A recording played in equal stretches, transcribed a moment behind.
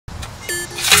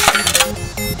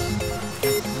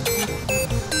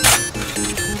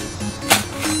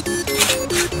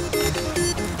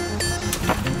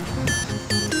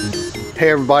Hey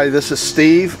everybody, this is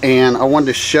Steve, and I wanted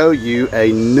to show you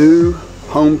a new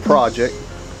home project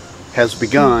has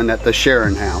begun at the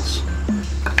Sharon house.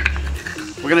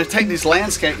 We're going to take these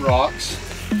landscape rocks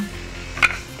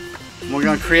and we're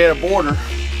going to create a border,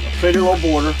 a pretty little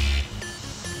border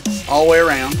all the way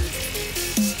around.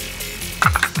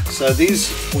 So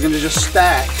these, we're going to just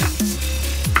stack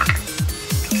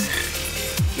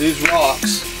these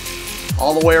rocks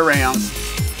all the way around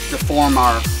to form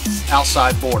our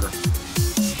outside border.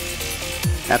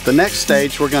 At the next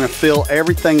stage, we're going to fill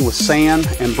everything with sand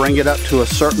and bring it up to a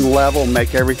certain level,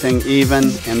 make everything even,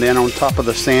 and then on top of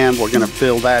the sand we're going to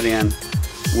fill that in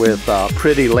with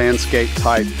pretty landscape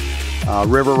type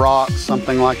river rocks,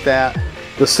 something like that.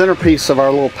 The centerpiece of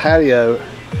our little patio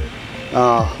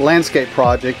landscape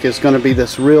project is going to be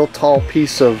this real tall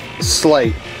piece of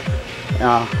slate.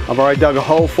 I've already dug a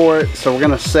hole for it, so we're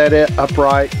going to set it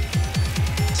upright.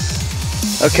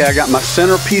 Okay, I got my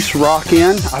centerpiece rock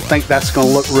in. I think that's going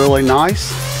to look really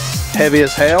nice. Heavy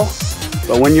as hell,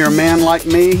 but when you're a man like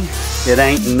me, it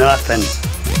ain't nothing.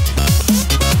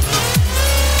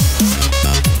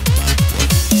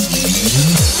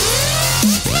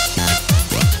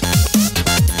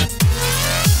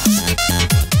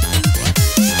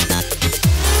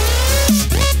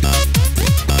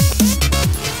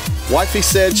 Wifey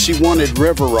said she wanted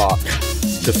river rock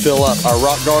to fill up our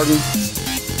rock garden.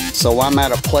 So I'm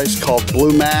at a place called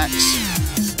Blue Max,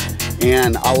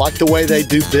 and I like the way they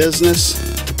do business.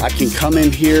 I can come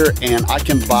in here and I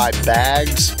can buy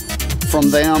bags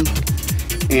from them,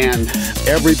 and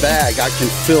every bag I can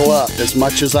fill up as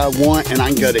much as I want, and I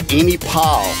can go to any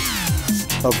pile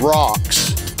of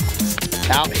rocks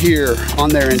out here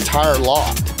on their entire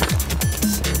lot,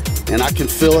 and I can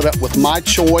fill it up with my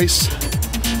choice.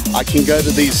 I can go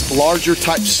to these larger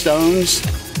type stones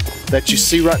that you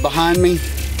see right behind me,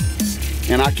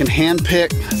 and I can hand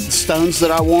pick the stones that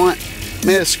I want.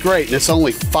 Man, it's great, and it's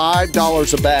only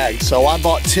 $5 a bag. So I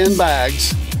bought 10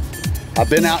 bags. I've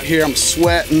been out here, I'm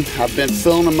sweating, I've been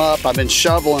filling them up, I've been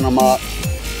shoveling them up.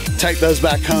 Take those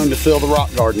back home to fill the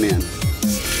rock garden in.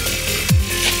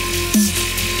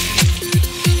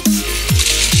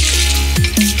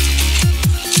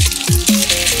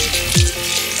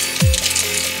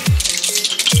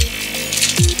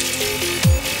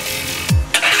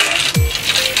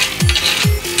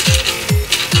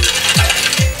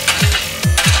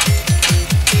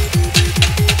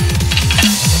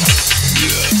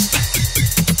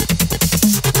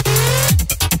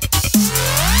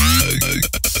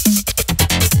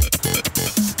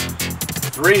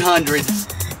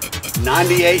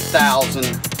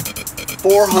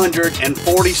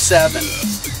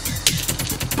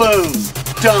 $398,447. Boom,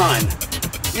 done.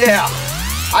 Yeah,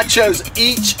 I chose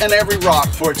each and every rock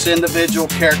for its individual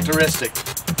characteristic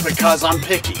because I'm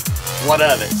picky. What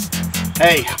of it?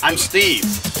 Hey, I'm Steve.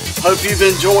 Hope you've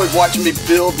enjoyed watching me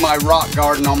build my rock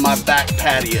garden on my back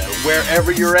patio.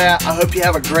 Wherever you're at, I hope you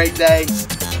have a great day.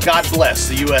 God bless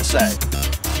the USA.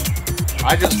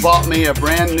 I just bought me a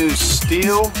brand new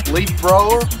steel leaf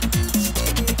blower,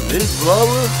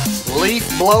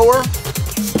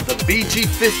 the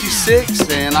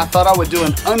BG56, and I thought I would do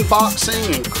an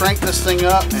unboxing and crank this thing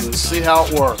up and see how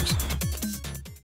it works.